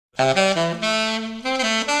In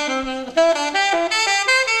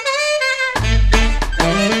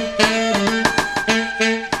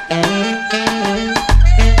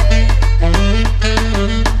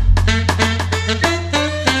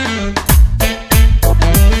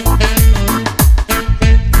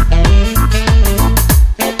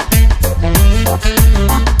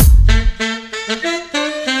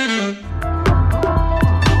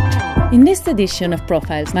this edition of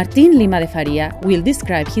Profiles, Martín Lima de Faria will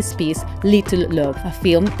describe his piece Little Love, a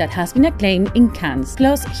film that has been acclaimed in Cannes.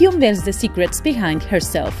 Plus, he unveils the secrets behind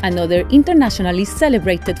Herself, another internationally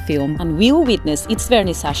celebrated film, and will witness its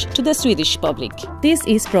vernissage to the Swedish public. This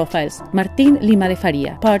is Profiles, Martín Lima de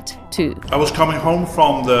Faria, Part 2. I was coming home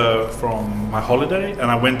from my holiday,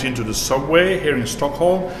 and I went into the subway here in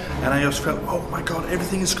Stockholm, and I just felt, oh my God,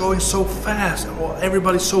 everything is going so fast,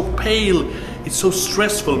 everybody's so pale, it's so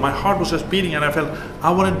stressful. My heart was just beating, and I felt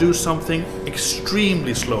I want to do something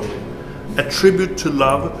extremely slowly, a tribute to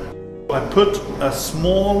love. I put a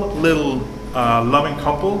small little loving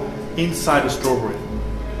couple inside a strawberry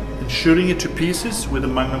and shooting it to pieces with a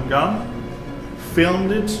magnum gun,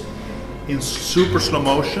 filmed it in super slow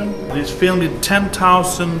motion. It's filmed in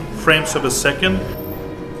 10,000 frames of a second,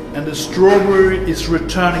 and the strawberry is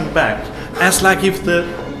returning back as like if the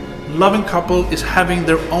loving couple is having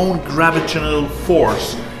their own gravitational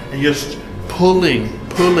force and just pulling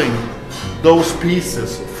those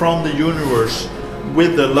pieces from the universe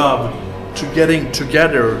with the love to getting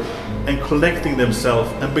together and collecting themselves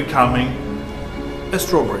and becoming a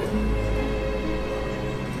strawberry.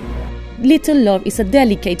 Little Love is a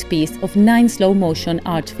delicate piece of 9 slow-motion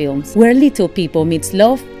art films, where little people meets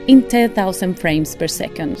love in 10,000 frames per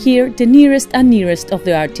second. Here, the nearest and nearest of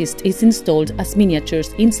the artist is installed as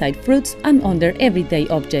miniatures inside fruits and under everyday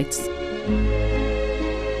objects.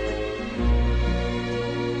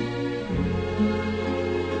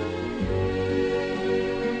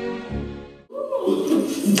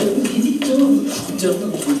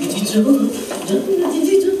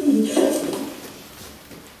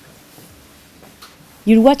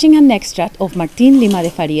 You're watching an extract of Martín Lima de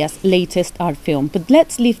Faria's latest art film, but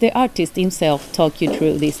let's leave the artist himself talk you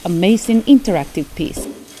through this amazing interactive piece.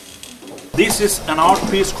 This is an art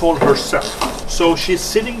piece called Herself. So she's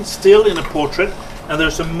sitting still in a portrait, and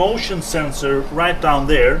there's a motion sensor right down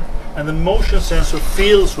there, and the motion sensor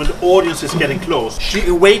feels when the audience is getting close. She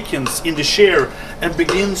awakens in the chair and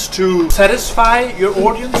begins to satisfy your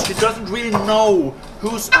audience. She doesn't really know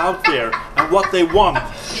who's out there and what they want,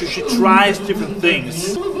 so she tries different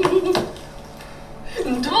things.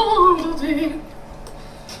 And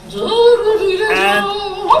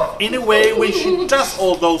in a way, when she does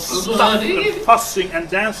all those stuff and fussing and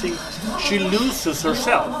dancing, she loses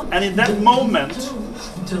herself. And in that moment,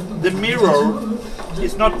 the mirror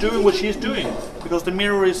is not doing what she's doing, because the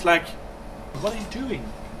mirror is like, what are you doing?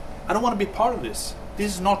 I don't want to be part of this.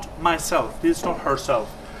 This is not myself. This is not herself.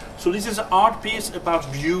 So this is an art piece about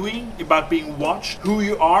viewing, about being watched, who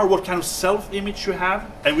you are, what kind of self-image you have.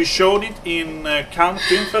 And we showed it in Cannes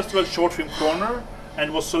Film Festival Short Film Corner,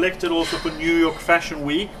 and was selected also for New York Fashion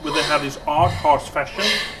Week, where they have this art hearts fashion.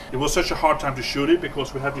 It was such a hard time to shoot it,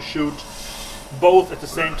 because we had to shoot both at the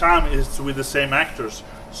same time. It's with the same actors.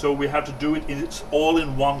 So we had to do it all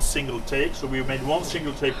in one single take. So we made one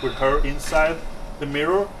single take with her inside the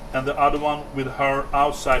mirror and the other one with her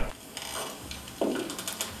outside.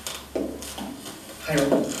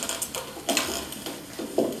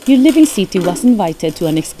 Your Living City was invited to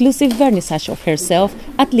an exclusive vernissage of Herself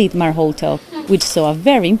at Lima Hotel, which saw a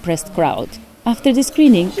very impressed crowd. After the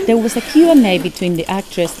screening, there was a Q&A between the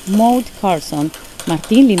actress Maud Carson,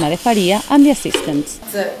 Martín Lima de Faria and the assistants.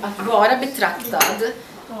 Att vara betraktad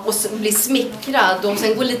och bli smickrad och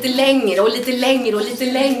sen gå lite längre och lite längre och lite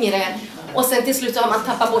längre. Och sen till slut så har man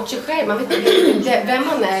tappat bort sig själv. Man vet inte vem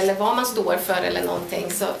man är eller vad man står för eller någonting.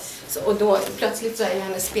 Och då plötsligt så är ju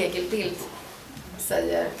hennes spegelbild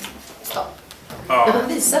säger stopp. Ja. Man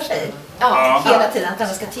visar sig hela tiden att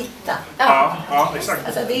alla ska titta. Ja, exakt.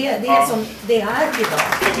 Alltså det är som det är idag.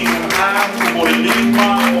 Här både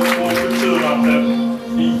Lima och på Kulturarten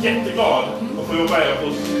är jätteglad att få jobba här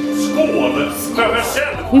på Skål.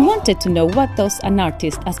 We wanted to know what does an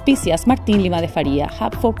artist as busy as Martín Lima de Faria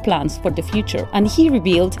have for plans for the future, and he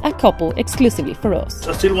revealed a couple exclusively for us.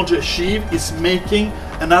 I still want to achieve is making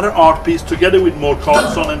another art piece together with Maud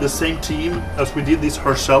Carlson and the same team as we did this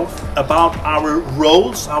Herself, about our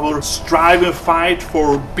roles, our strive and fight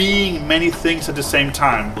for being many things at the same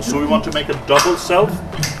time. So we want to make a double self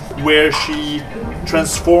where she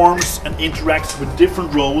transforms and interacts with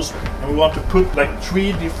different roles, and we want to put like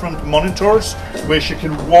 3 different monitors where she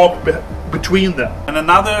can walk between them. And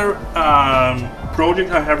another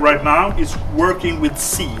project I have right now is working with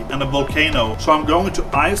sea and a volcano. So I'm going to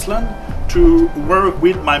Iceland to work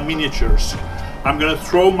with my miniatures. I'm going to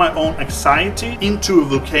throw my own anxiety into a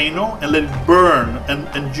volcano and let it burn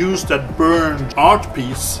and use that burned art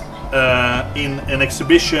piece in an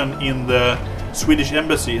exhibition in the Swedish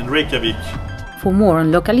Embassy in Reykjavik. For more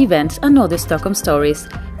on local events and other Stockholm stories,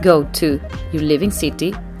 go to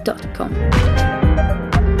yourlivingcity.com.